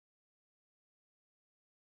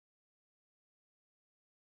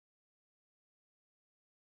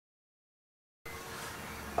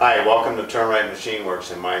Hi, welcome to Turn Right Machine Works,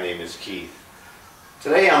 and my name is Keith.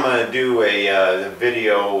 Today I'm going to do a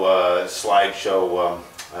video slideshow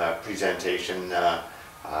presentation,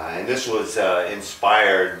 and this was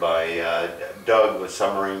inspired by Doug with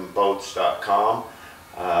submarineboats.com.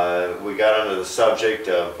 We got under the subject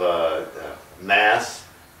of masts,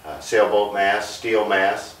 sailboat masts, steel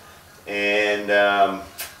masts, and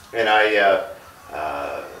I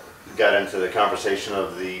got into the conversation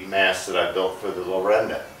of the mast that I built for the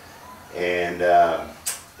Larinda, and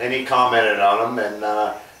he commented on them,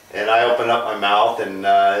 and I opened up my mouth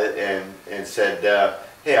and said,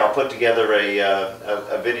 hey, I'll put together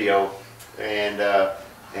a video and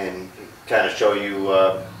kind of show you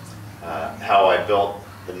how I built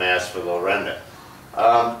the mast for the Larinda.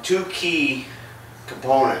 Two key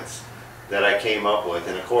components that I came up with,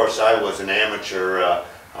 and of course I was an amateur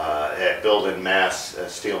at building masts,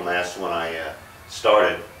 steel masts, when I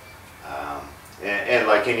started. And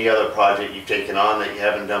like any other project you've taken on that you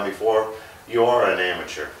haven't done before, you are an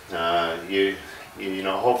amateur. You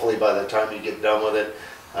know, hopefully by the time you get done with it,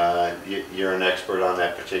 you're an expert on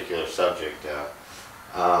that particular subject.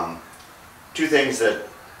 Two things that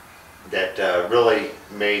really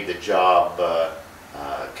made the job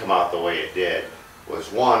come out the way it did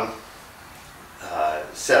was, one,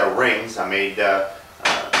 set of rings. I made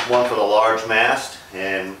one for the large mast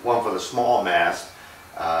and one for the small mast.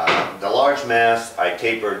 The large mast, I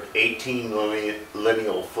tapered 18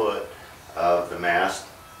 lineal foot of the mast,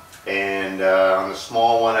 and on the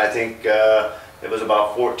small one I think it was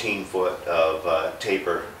about 14 foot of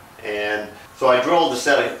taper. And so I drilled a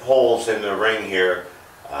set of holes in the ring here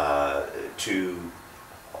to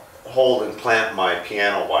hold and clamp my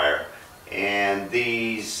piano wire, and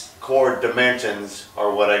these cord dimensions are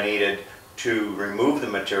what I needed to remove the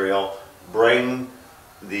material, bring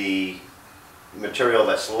the material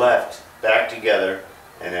that's left back together,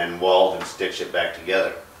 and then weld and stitch it back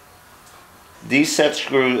together. These set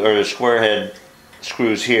screws, or square head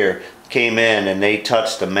screws here, came in and they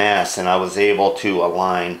touched the mast, and I was able to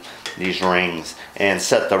align these rings and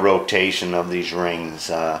set the rotation of these rings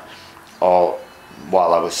all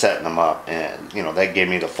while I was setting them up, and you know, that gave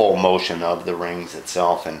me the full motion of the rings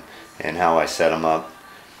itself and how I set them up.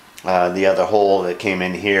 The other hole that came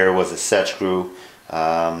in here was a set screw,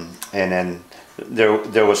 and then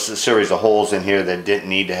there was a series of holes in here that didn't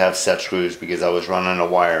need to have set screws because I was running a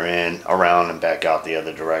wire in, around, and back out the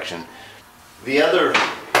other direction. The other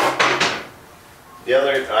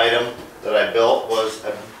item that I built was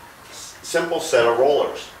a simple set of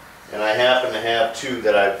rollers, and I happen to have two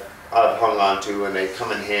that I've hung on to, and they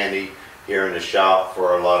come in handy here in the shop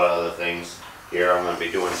for a lot of other things. Here I'm going to be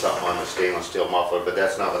doing something on the stainless steel muffler, but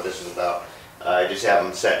that's not what this is about. I just have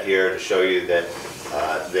them set here to show you that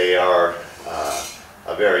they are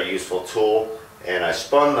a very useful tool. And I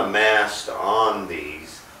spun the mast on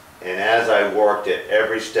these, and as I worked it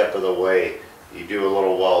every step of the way, you do a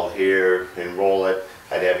little weld here and roll it.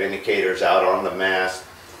 I'd have indicators out on the mast,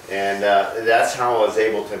 and that's how I was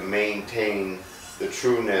able to maintain the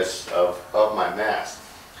trueness of my mast.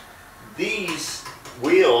 These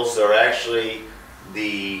wheels are actually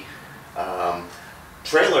the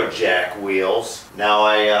trailer jack wheels. Now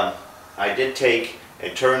I did take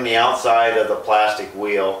and turn the outside of the plastic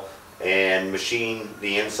wheel and machine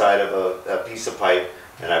the inside of a piece of pipe,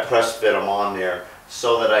 and I press fit them on there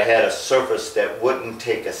so that I had a surface that wouldn't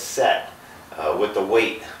take a set with the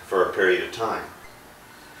weight for a period of time.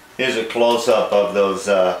 Here's a close-up of those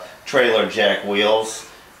trailer jack wheels,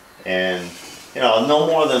 and you know, no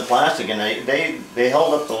more than plastic, and they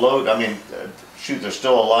held up the load. I mean, shoot, they're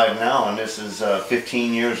still alive now, and this is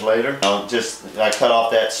 15 years later. I cut off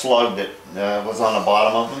that slug that was on the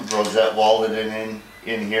bottom of them, rosette welded it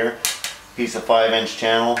in here. Piece of 5-inch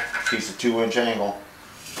channel, piece of 2-inch angle.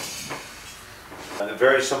 A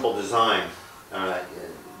very simple design.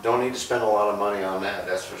 Don't need to spend a lot of money on that,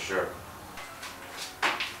 that's for sure.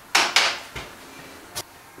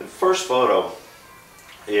 The first photo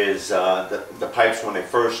is the pipes when they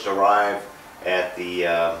first arrive at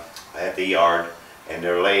the yard, and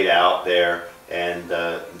they're laid out there, and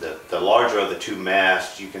the larger of the two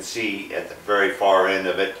masts, you can see at the very far end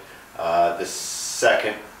of it the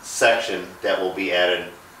second section that will be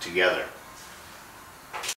added together.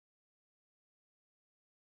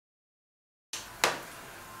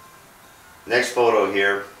 Next photo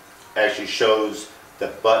here actually shows the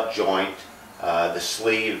butt joint, the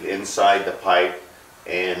sleeve inside the pipe,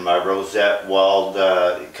 and my rosette weld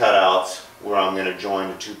cutouts where I'm going to join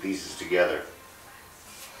the two pieces together.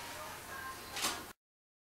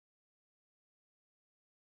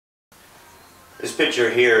 This picture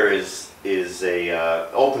here is a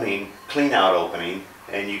opening, clean out opening,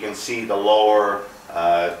 and you can see the lower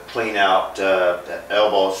clean out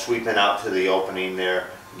elbow sweeping out to the opening there,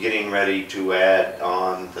 getting ready to add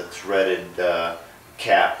on the threaded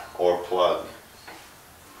cap or plug.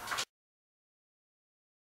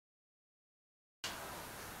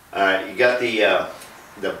 Alright, you got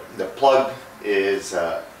the plug is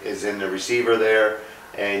in the receiver there,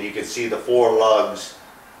 and you can see the 4 lugs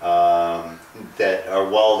that are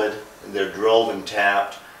welded. They're drilled and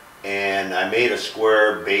tapped, and I made a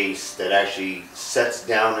square base that actually sets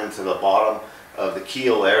down into the bottom of the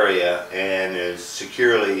keel area and is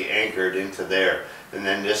securely anchored into there. And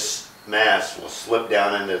then this mast will slip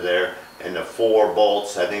down into there, and the 4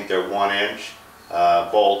 bolts, I think they're 1-inch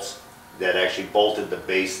bolts, that actually bolted the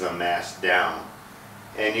base of the mast down.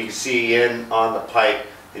 And you can see in on the pipe,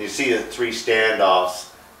 and you see the 3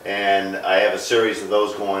 standoffs, and I have a series of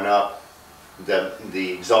those going up.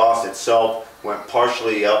 The exhaust itself went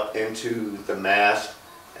partially up into the mast,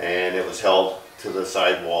 and it was held to the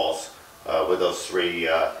side walls with those 3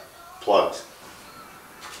 plugs.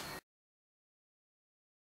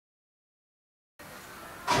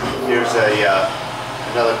 Here's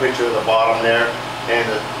another picture of the bottom there,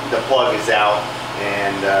 and the plug is out,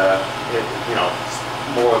 and you know, it's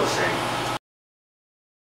more of the same.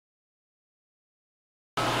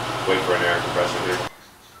 Wait for an air compressor here.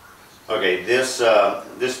 Okay,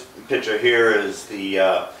 this picture here is the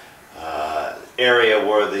area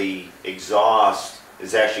where the exhaust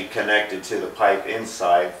is actually connected to the pipe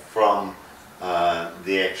inside from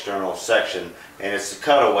the external section, and it's the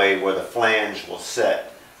cutaway where the flange will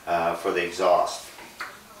set for the exhaust.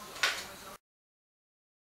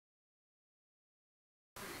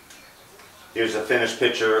 Here's a finished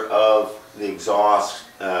picture of the exhaust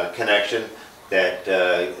connection that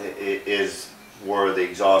is where the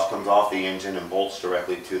exhaust comes off the engine and bolts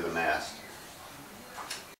directly to the mast.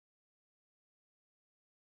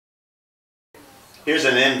 Here's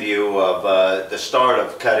an end view of the start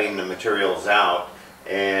of cutting the materials out,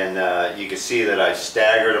 and you can see that I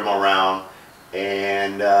staggered them around,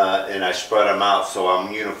 and I spread them out so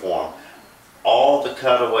I'm uniform. All the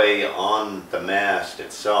cutaway on the mast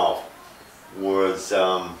itself was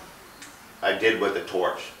I did with a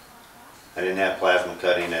torch. I didn't have plasma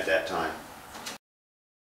cutting at that time.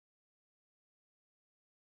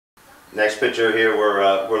 Next picture here,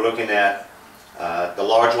 we're looking at the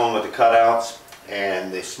large one with the cutouts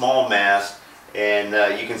and the small mast, and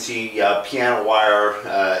you can see piano wire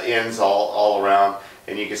ends all around,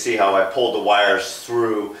 and you can see how I pulled the wires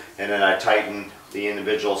through, and then I tightened the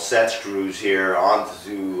individual set screws here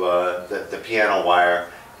onto the piano wire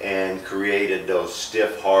and created those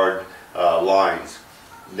stiff, hard lines.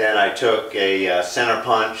 Then I took a center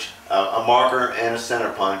punch, a marker and a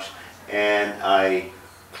center punch, and I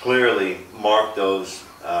clearly marked those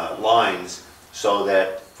lines so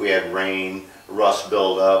that if we had rain, rust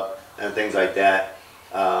buildup, and things like that,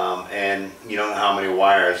 and you don't know how many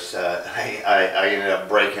wires, I ended up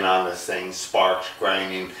breaking on this thing, sparks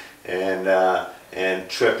grinding, and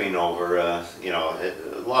tripping over, you know,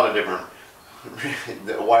 a lot of different.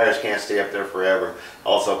 The wires can't stay up there forever.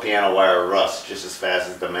 Also, piano wire rusts just as fast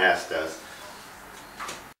as the mast does.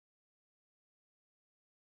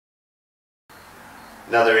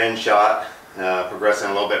 Another end shot,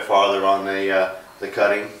 progressing a little bit farther on the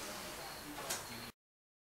cutting.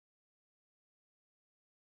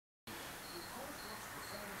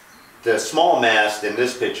 The small mast in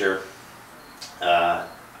this picture,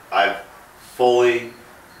 I've fully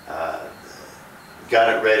got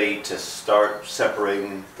it ready to start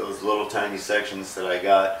separating those little tiny sections that I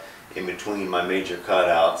got in between my major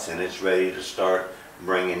cutouts, and it's ready to start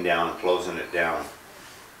bringing down, closing it down.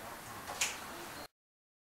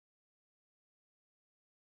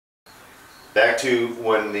 Back to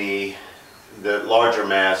when the larger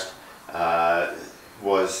mast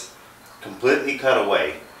was completely cut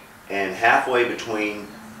away, and halfway between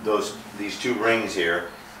these 2 rings here,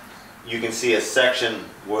 you can see a section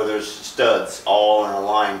where there's studs all in a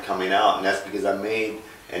line coming out, and that's because I made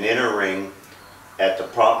an inner ring at the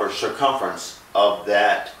proper circumference of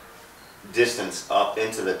that distance up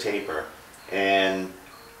into the taper, and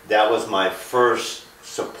that was my first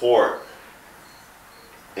support.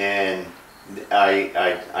 And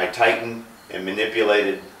I tightened and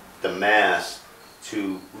manipulated the mast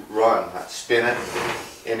to run, spin it,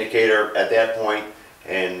 indicator at that point,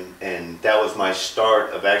 and that was my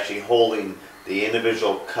start of actually holding the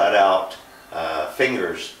individual cutout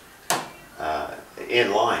fingers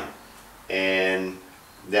in line. And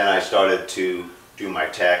then I started to do my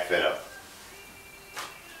tack fit up.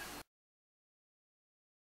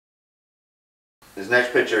 This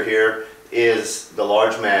next picture here is the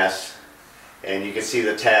large mast and you can see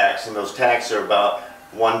the tacks, and those tacks are about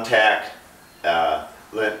one tack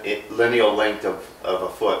lineal length of a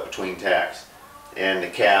foot between tacks, and the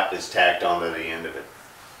cap is tacked onto the end of it.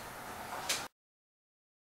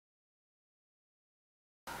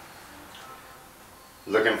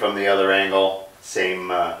 Looking from the other angle,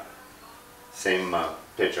 same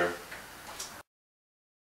picture.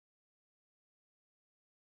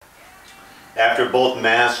 After both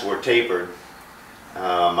masts were tapered,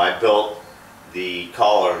 I built the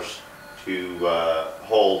collars to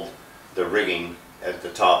hold the rigging at the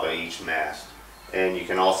top of each mast. And you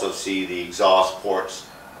can also see the exhaust ports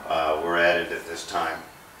were added at this time.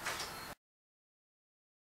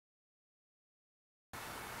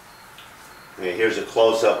 Okay, here's a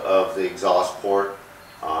close-up of the exhaust port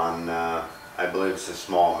on, I believe it's a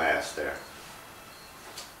small mast there.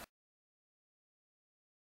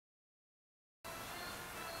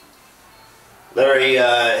 Larry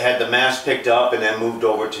had the mast picked up and then moved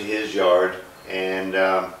over to his yard, and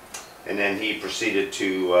then he proceeded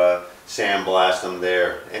to sandblast them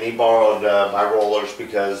there. And he borrowed my rollers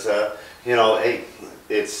because you know, hey,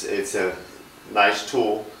 it's a nice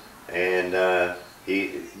tool, and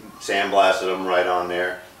he sandblasted them right on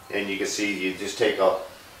there. And you can see you just take a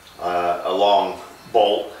long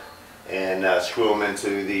bolt and screw them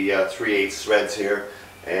into the 3/8 threads here,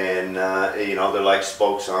 and you know, they're like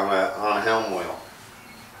spokes on a helm wheel.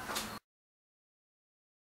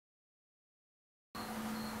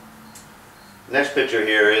 Next picture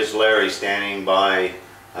here is Larry standing by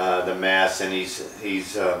the mast, and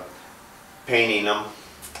he's painting them.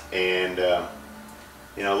 And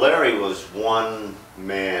you know, Larry was one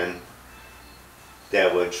man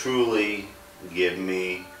that would truly give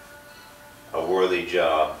me a worthy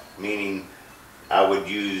job, meaning I would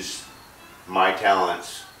use my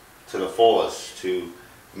talents to the fullest to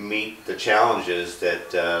meet the challenges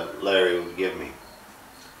that Larry would give me.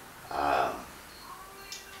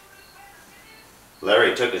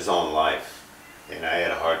 Larry took his own life, and I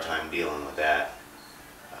had a hard time dealing with that.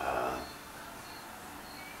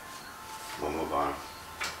 We'll move on.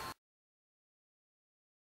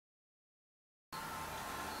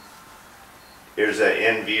 Here's an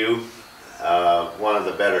end view, one of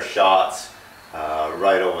the better shots,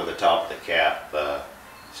 right over the top of the cap,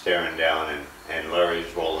 staring down, and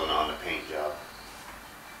Larry's rolling on the paint job.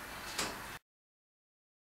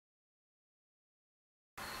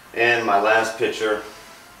 And my last picture,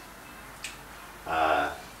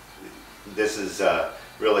 this is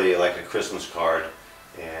really like a Christmas card,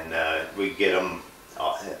 and we get them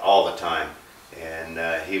all the time, and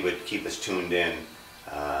he would keep us tuned in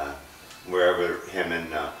wherever him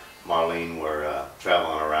and Marlene were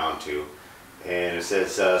traveling around to. And it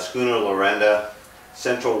says, Schooner Larinda,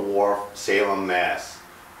 Central Wharf, Salem, Mass.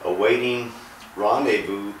 Awaiting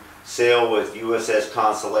rendezvous, sail with USS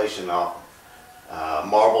Constellation off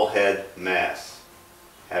Marblehead, Mass.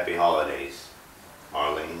 Happy holidays,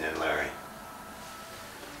 Marlene and Larry.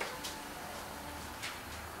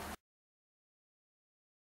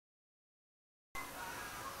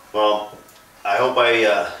 Well, I hope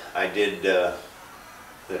I did the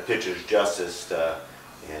pictures justice,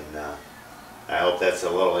 and I hope that's a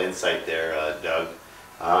little insight there, Doug.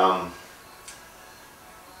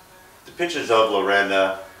 The pictures of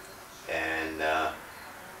Larinda and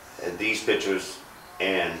these pictures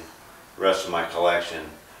and the rest of my collection,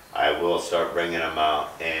 I will start bringing them out,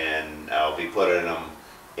 and I'll be putting them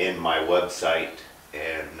in my website,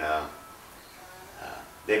 and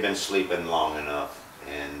they've been sleeping long enough,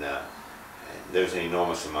 and there's an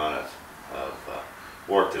enormous amount of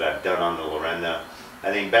work that I've done on the Larinda.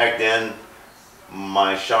 I think back then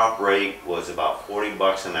my shop rate was about 40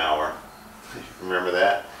 bucks an hour. Remember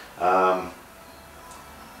that?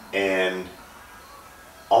 And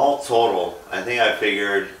all total, I think I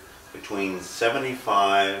figured between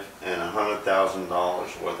 $75,000 and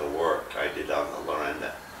 $100,000 worth of work I did on the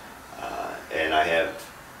Larinda. And I have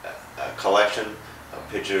a collection of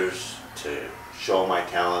pictures to show my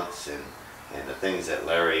talents and the things that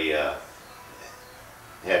Larry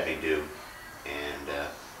had me do. And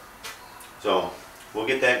so we'll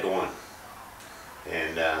get that going.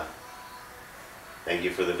 And thank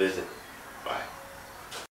you for the visit. Bye.